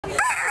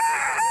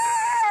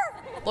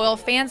Loyal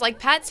fans like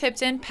Pat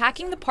Tipton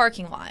packing the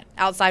parking lot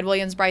outside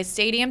Williams-Brice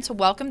Stadium to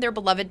welcome their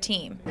beloved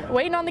team.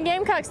 Waiting on the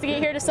Gamecocks to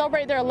get here to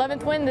celebrate their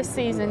 11th win this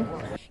season.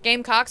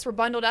 Gamecocks were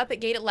bundled up at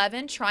Gate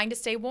 11 trying to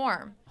stay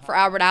warm. For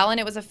Albert Allen,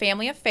 it was a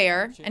family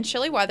affair, and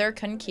chilly weather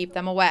couldn't keep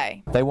them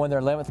away. They won their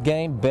 11th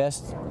game,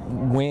 best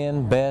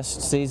win,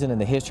 best season in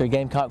the history of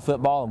Gamecock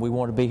football, and we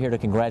want to be here to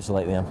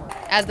congratulate them.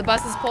 As the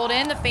buses pulled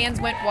in, the fans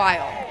went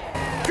wild.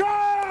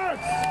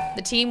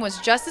 The team was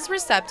just as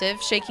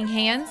receptive, shaking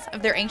hands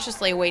of their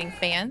anxiously awaiting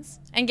fans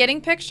and getting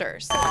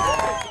pictures.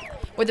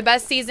 With the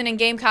best season in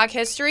Gamecock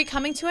history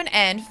coming to an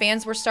end,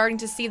 fans were starting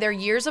to see their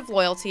years of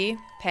loyalty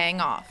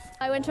paying off.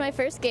 I went to my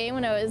first game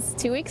when I was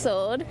 2 weeks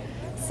old,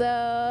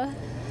 so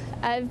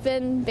I've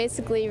been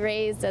basically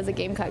raised as a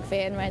Gamecock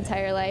fan my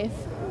entire life.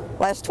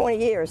 Last 20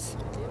 years.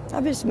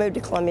 I've just moved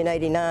to Columbia in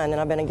 '89,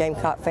 and I've been a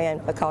Gamecock fan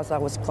because I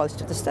was close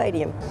to the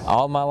stadium.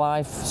 All my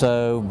life,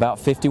 so about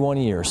 51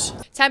 years.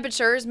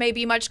 Temperatures may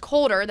be much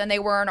colder than they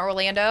were in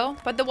Orlando,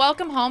 but the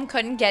welcome home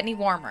couldn't get any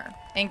warmer.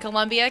 In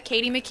Columbia,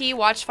 Katie McKee,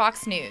 Watch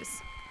Fox News.